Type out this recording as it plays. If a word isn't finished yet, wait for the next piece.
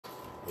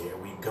Here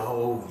we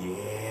go.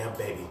 Yeah,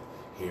 baby.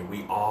 Here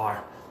we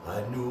are.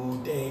 A new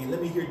day.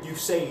 Let me hear you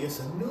say it's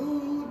a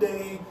new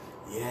day.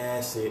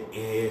 Yes, it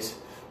is.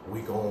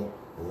 We gonna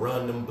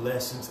run them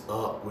blessings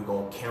up. We're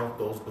gonna count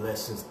those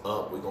blessings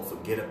up. We're gonna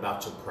forget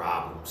about your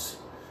problems.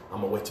 I'm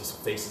gonna wait till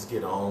some faces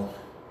get on.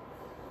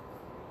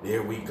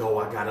 There we go.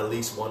 I got at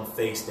least one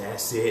face.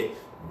 That's it.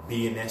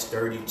 Be in that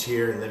sturdy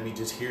chair and let me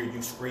just hear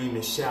you scream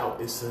and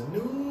shout. It's a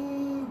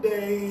new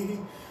day.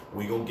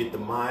 We gonna get the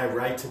mind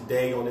right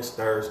today on this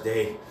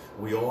Thursday.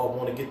 We all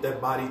want to get that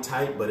body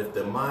tight, but if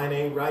the mind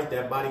ain't right,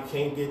 that body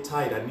can't get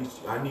tight.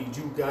 I need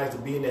you guys to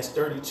be in that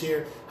sturdy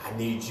chair. I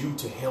need you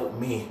to help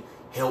me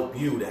help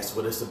you. That's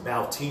what it's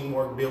about.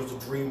 Teamwork builds a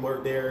dream where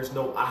there is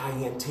no I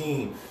in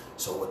team.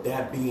 So with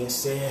that being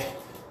said,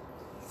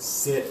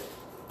 sit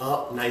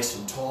up nice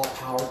and tall,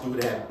 power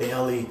through that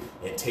belly,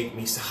 and take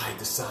me side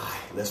to side.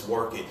 Let's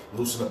work it.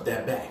 Loosen up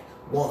that back.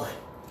 1,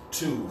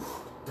 2,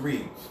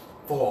 3,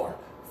 4,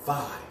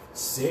 5,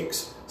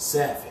 6,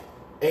 7,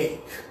 8,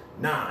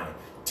 9,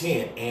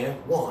 10,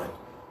 and 1,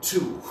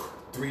 2,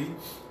 3,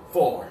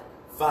 4,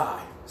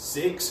 5,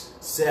 6,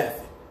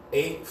 7,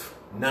 8,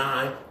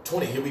 9,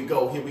 20. Here we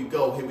go, here we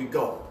go, here we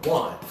go.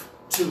 1,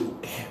 2,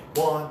 and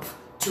 1,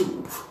 2,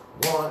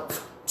 1,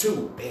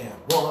 2, and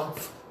 1,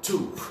 2,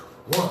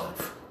 1,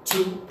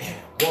 2,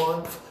 and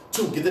 1,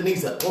 2. Get the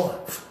knees up. 1,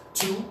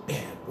 2,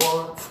 and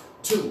 1,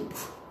 2,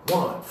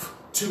 1,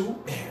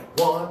 2, and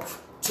 1,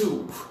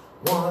 2,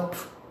 1,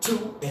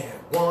 2, and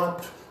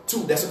 1,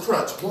 2. That's a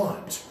crunch.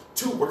 1,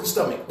 2. Work the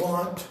stomach.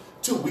 1,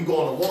 2. We go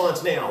on the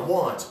ones now.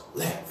 Ones.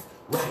 Left,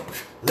 right,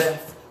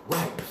 left,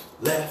 right,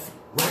 left,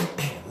 right,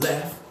 and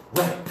left,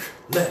 right,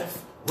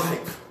 left,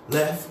 right,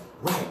 left,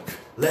 right,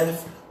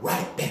 left,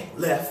 right, and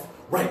left,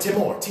 right. 10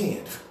 more.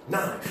 10,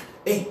 9,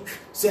 8,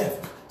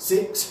 7,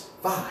 6,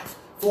 5,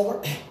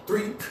 4, and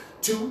 3,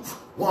 2,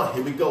 1.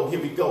 Here we go,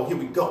 here we go, here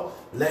we go.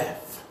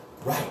 Left,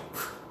 right,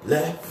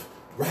 left,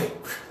 right,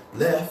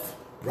 left,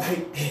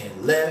 right,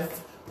 and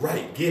left,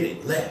 right. Get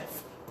it.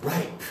 Left,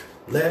 right,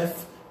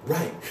 left,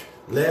 right,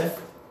 left,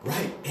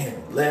 right,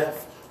 and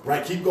left,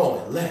 right. Keep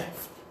going.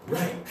 Left,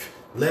 right,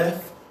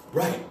 left,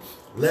 right,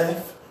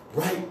 left,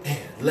 right,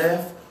 and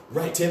left,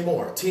 right. 10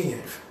 more.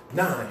 10,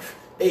 9,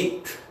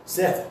 8,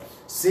 7,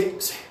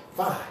 6,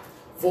 5,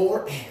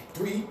 4, and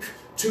 3,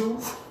 2,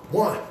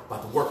 1.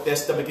 About to work that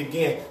stomach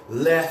again.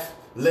 Left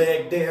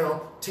leg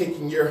down,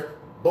 taking your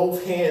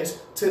both hands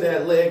to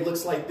that leg.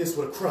 Looks like this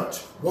with a crunch.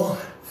 1,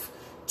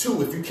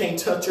 2. If you can't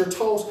touch your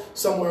toes,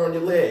 somewhere on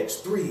your legs.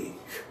 3,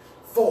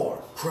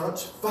 4,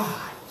 crunch. 5,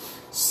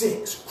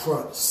 6,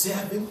 crunch.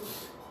 7,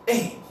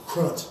 8,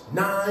 crunch.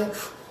 9,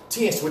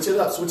 10. Switch it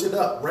up, switch it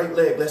up. Right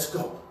leg, let's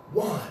go.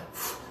 1,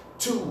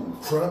 2,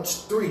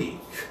 crunch. 3,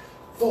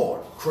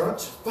 4,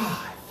 crunch. 5,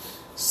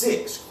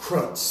 6,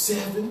 crunch.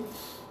 7,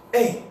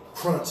 8,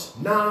 crunch.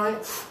 9,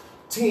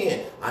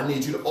 10. I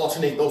need you to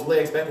alternate those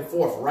legs back and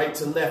forth, right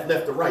to left,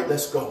 left to right.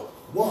 Let's go.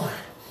 1,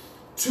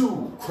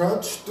 2,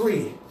 crunch.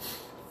 3,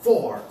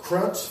 4,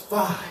 crunch.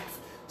 5,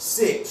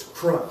 6,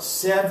 crunch.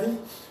 7,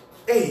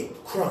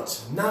 8,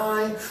 crunch.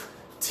 9,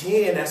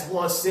 10. That's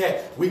one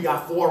set. We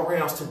got 4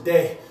 rounds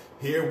today.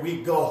 Here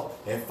we go.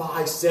 In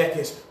 5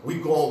 seconds, we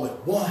going with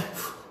 1,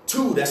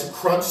 2. That's a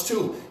crunch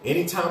 2.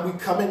 Anytime we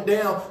coming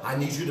down, I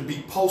need you to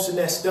be pulsing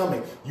that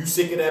stomach. You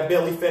sick of that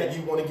belly fat,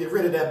 you want to get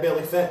rid of that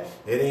belly fat,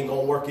 it ain't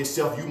gonna work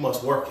itself. You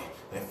must work it.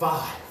 And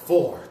 5,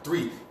 4,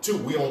 3, 2.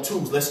 We on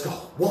 2s. Let's go.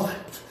 1,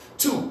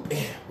 2,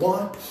 and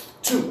 1,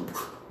 2,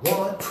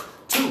 1,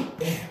 2,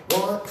 and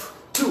 1,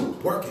 2.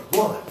 Work it.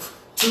 1,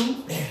 2,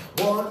 and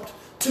 1,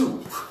 2,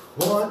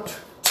 1,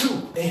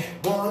 2,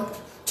 and 1,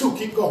 2.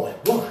 Keep going.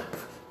 1,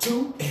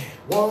 2, and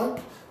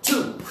 1,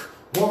 2,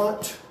 1,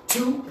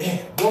 2,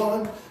 and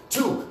 1,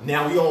 2.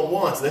 Now we on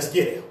ones. Let's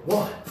get it.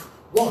 1,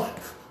 1,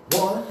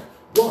 1,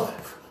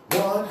 1,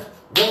 1,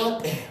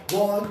 1, and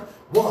 1,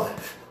 1,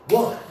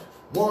 1,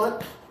 1,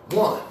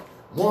 1,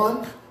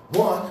 1,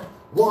 1,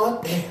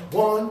 1, and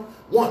 1,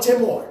 1.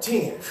 10 more.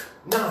 10,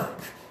 9,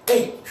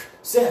 8,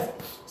 7,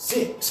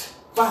 6,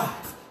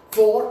 5,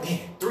 4,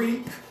 and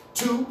 3,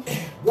 2,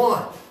 and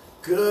 1.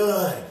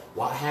 Good.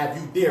 While I have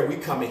you there, we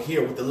come in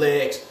here with the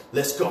legs.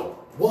 Let's go.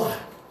 1,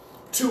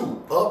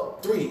 2,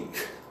 up 3,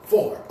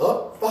 4,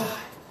 up 5,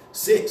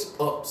 6,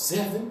 up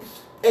 7,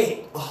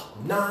 8, up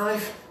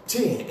 9,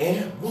 10,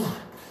 and 1,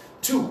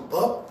 2,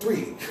 up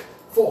 3,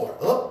 4,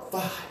 up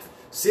 5,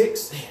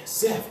 6, and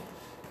 7,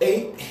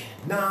 8,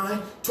 and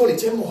 9, 20.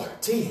 10 more.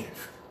 10,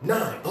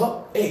 9,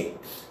 up 8,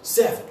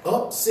 7,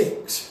 up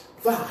 6,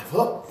 5,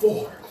 up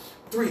 4,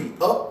 3,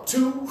 up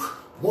 2,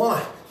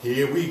 1.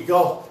 Here we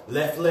go.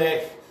 Left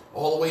leg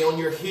all the way on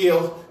your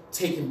heel,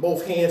 taking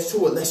both hands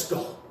to it. Let's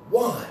go.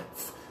 1,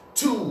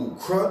 2,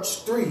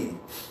 crunch. 3,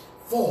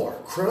 4,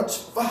 crunch.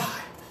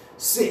 5,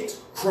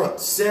 6, crunch.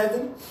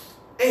 7,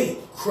 8,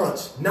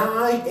 crunch.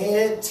 9,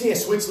 and 10.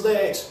 Switch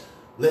legs.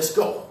 Let's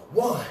go.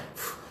 1,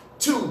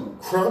 2,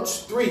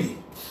 crunch. 3,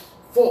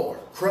 4,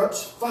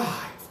 crunch. 5,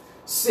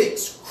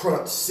 6,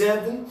 crunch.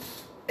 7,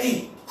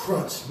 8,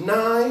 crunch.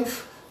 9,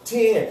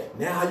 10.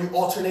 Now you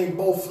alternate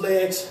both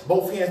legs,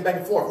 both hands back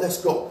and forth.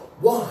 Let's go.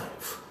 1,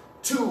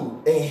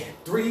 2, and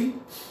 3,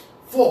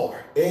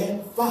 4,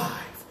 and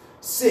 5,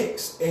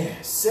 6,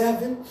 and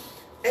 7,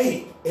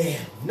 8,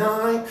 and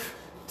 9,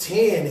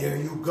 10. There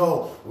you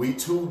go. We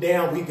 2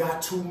 down. We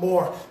got 2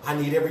 more. I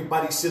need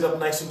everybody to sit up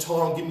nice and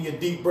tall and give me a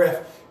deep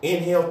breath.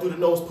 Inhale through the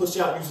nose, push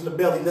out using the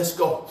belly. Let's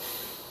go.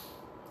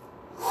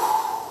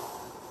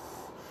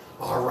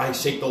 All right,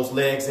 shake those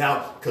legs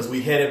out because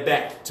we headed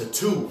back to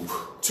 2,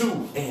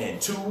 2,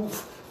 and 2,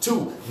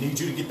 2. Need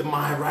you to get the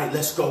mind right.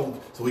 Let's go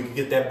so we can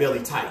get that belly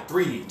tight.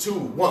 3, 2,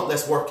 1.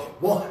 Let's work it.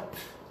 1,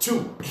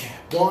 2,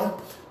 and 1,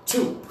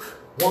 2,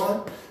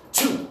 1,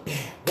 2,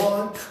 and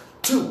 1,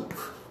 2,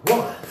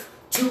 1,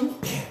 2,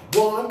 and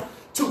 1,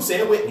 2. Say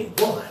it with me.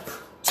 1,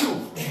 2,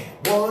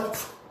 and 1,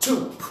 2,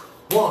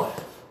 1,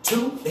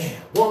 2, and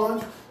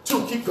 1,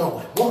 2. Keep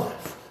going. 1,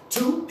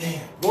 2,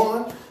 and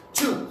 1,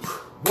 2,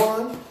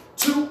 1,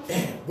 2,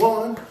 and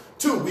 1,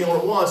 2. We on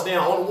the ones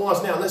now. On the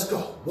ones now. Let's go.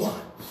 1,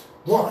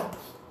 1,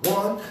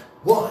 1,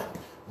 1,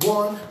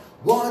 1,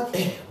 1,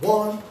 and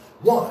 1,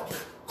 1.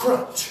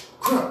 Crunch,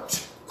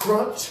 crunch,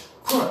 crunch,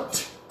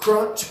 crunch,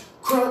 crunch,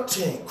 crunch,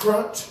 and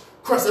crunch,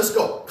 crunch. Let's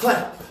go.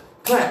 Clap,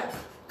 clap,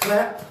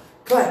 clap,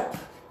 clap,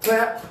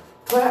 clap,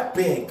 clap,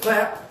 and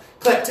clap,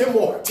 clap. 10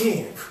 more.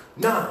 10,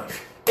 9,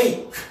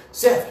 8,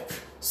 7,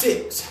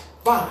 6,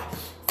 5,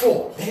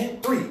 4,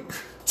 and 3,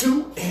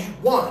 2,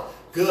 and 1.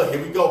 Good.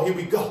 Here we go. Here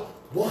we go.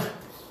 1,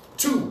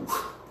 2,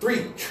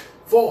 3,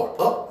 4,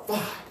 up 5,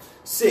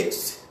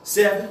 6,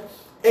 7,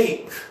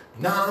 8,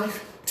 9,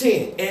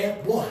 10,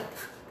 and 1,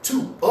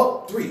 2,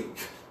 up 3,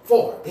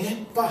 4,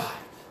 and 5,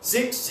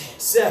 6,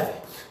 and 7,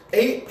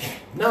 8,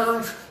 and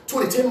 9,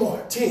 20. 10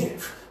 more. 10,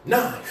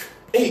 9,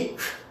 8,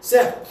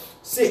 7,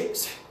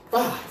 6,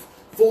 5,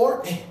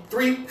 4, and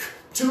 3,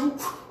 2,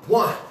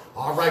 1.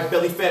 All right,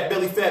 belly fat,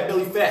 belly fat,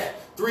 belly fat.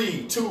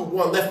 3, 2,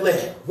 1. Left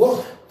leg.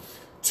 1,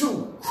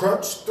 2,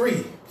 crunch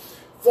 3,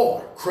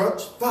 4,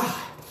 crunch 5,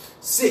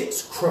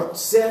 6, crunch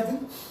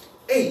 7,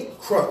 8,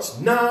 crunch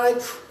 9,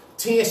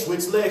 10.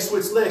 Switch legs,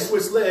 switch legs,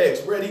 switch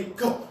legs. Ready,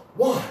 go.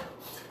 1,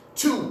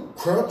 2,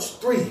 crunch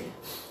 3,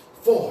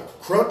 4,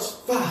 crunch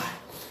 5,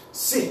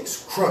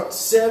 6, crunch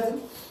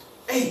 7,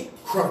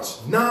 8,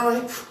 crunch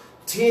 9,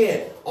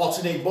 10.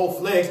 Alternate both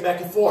legs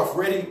back and forth.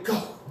 Ready, go.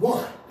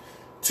 1,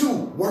 2,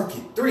 work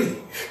it. 3,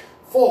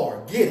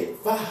 4, get it.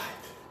 5,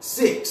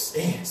 6,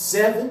 and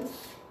 7,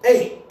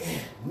 8,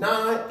 and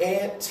 9,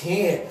 and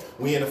 10.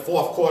 We in the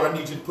fourth quarter. I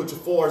need you to put your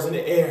fours in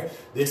the air.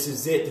 This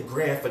is it, the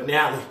grand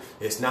finale.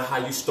 It's not how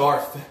you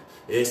start,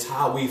 it's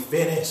how we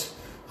finish.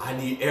 I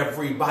need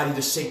everybody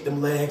to shake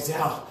them legs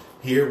out.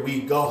 Here we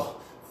go.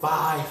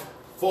 5,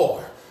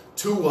 4,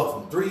 2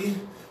 of them. 3,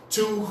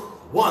 2,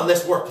 1.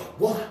 Let's work it.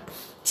 1,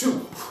 2,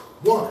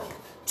 1,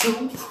 2,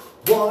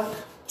 1,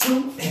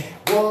 2, and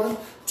 1,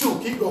 2.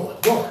 Keep going.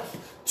 1,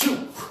 2,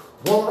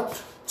 1,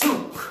 2,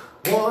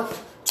 1,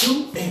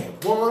 2,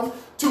 and 1,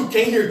 2.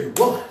 Can't hear you.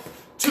 1,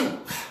 2,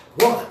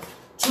 1,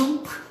 2,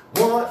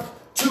 1,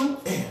 2,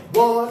 and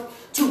 1,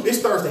 2. It's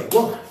Thursday.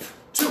 1,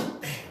 2,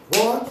 and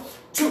 1,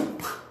 2,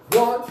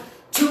 1,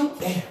 2,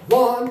 and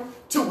 1,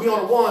 2. We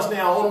on the ones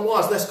now. On the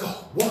ones. Let's go.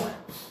 1,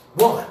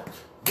 1,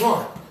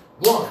 1,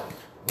 1,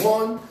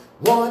 1,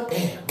 1,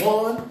 and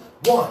 1,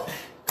 1.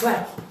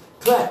 Clap,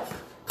 clap,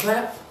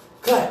 clap,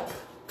 clap,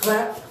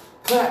 clap,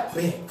 clap,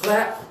 and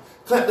clap,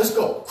 clap. Let's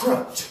go.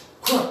 Crunch,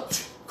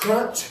 crunch,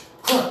 crunch,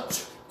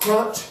 crunch,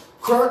 crunch,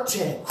 crunch,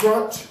 and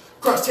crunch,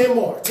 crunch. 10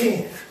 more.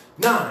 10,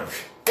 9,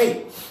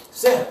 8,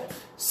 7,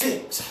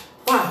 6,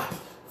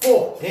 5,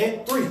 4,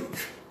 and 3,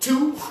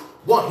 2,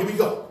 1. Here we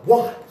go.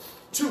 1,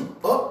 2,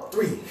 up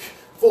 3,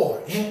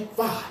 4, and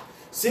 5,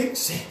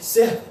 6, and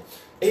 7,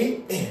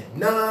 8, and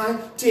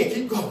 9, 10.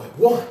 Keep going.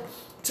 1,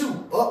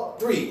 2, up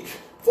 3,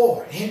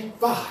 4, and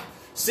 5,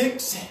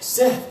 6, and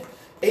 7,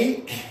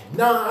 8, and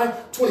 9,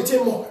 20.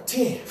 10 more.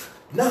 10,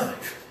 9,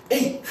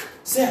 8,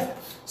 7,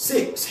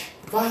 6,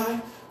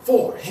 5,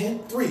 4,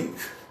 and 3,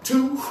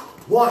 2,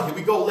 1. Here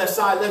we go. Left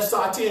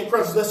side, 10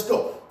 crunches. Let's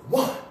go.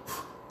 1,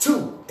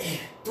 2, and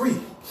 3,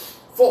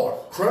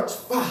 4, crunch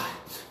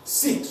 5,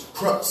 6,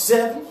 crunch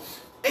 7,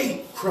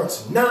 8,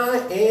 crunch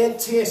 9, and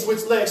 10.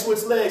 Switch legs,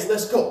 switch legs.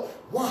 Let's go.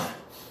 1,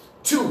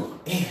 2,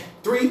 and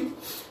 3,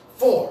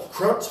 4,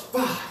 crunch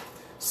 5,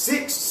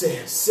 6,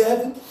 and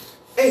 7,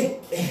 8,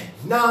 and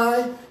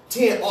 9,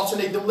 10.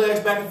 Alternate them legs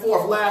back and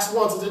forth. Last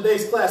ones of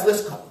today's class.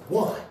 Let's go.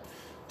 1,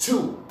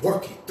 2,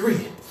 work it.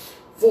 3,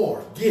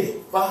 4, get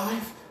it.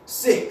 5,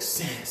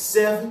 6, and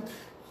 7,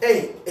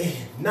 8,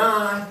 and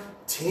 9,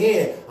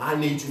 10. I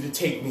need you to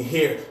take me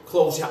here.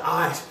 Close your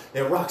eyes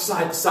and rock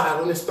side to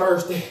side on this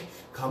Thursday.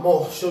 Come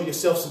on, show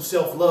yourself some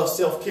self-love,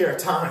 self-care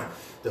time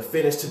to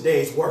finish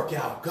today's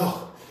workout.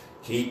 Go.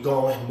 Keep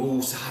going.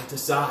 Move side to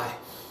side.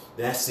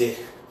 That's it.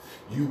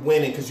 You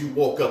winning because you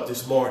woke up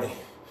this morning.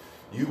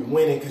 You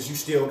winning because you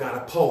still got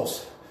a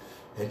pulse.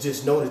 And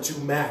just know that you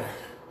matter.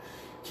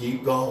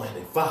 Keep going.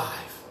 In 5,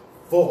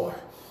 4,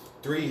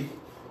 3,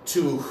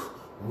 2,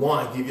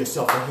 1. Give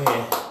yourself a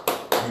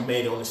hand. You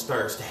made it on this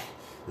Thursday.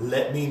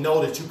 Let me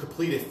know that you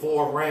completed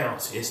 4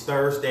 rounds. It's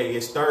Thursday.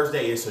 It's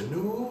Thursday. It's a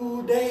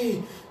new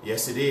day.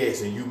 Yes, it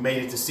is. And you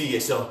made it to see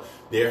it. So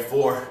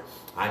therefore,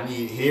 I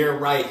need to hear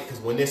right, because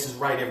when this is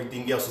right,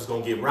 everything else is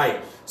going to get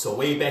right. So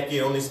way back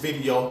in on this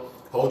video,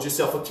 hold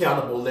yourself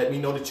accountable. Let me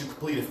know that you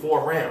completed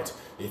 4 rounds.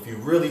 If you're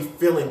really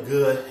feeling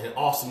good and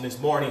awesome this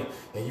morning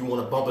and you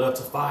want to bump it up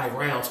to 5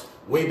 rounds,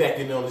 way back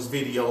in on this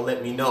video,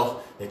 let me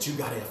know that you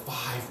got it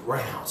 5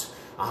 rounds.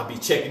 I'll be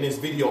checking this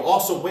video.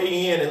 Also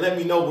weigh in and let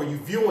me know where you're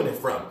viewing it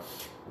from.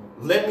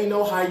 Let me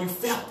know how you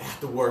felt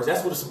afterwards.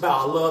 That's what it's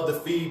about. I love the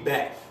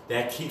feedback.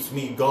 That keeps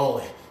me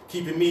going.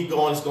 Keeping me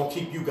going is going to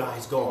keep you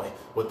guys going.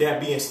 With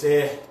that being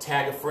said,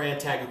 tag a friend,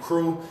 tag a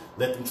crew.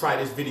 Let them try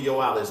this video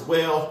out as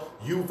well.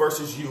 You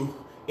versus you.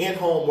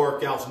 In-home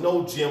workouts,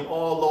 no gym,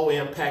 all low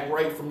impact,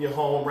 right from your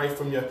home, right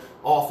from your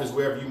office,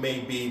 wherever you may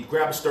be.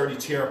 Grab a sturdy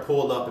chair and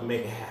pull up and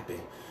make it happen.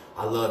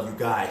 I love you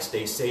guys.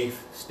 Stay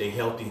safe, stay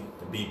healthy,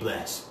 and be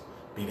blessed.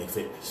 Be Nick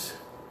Fitness.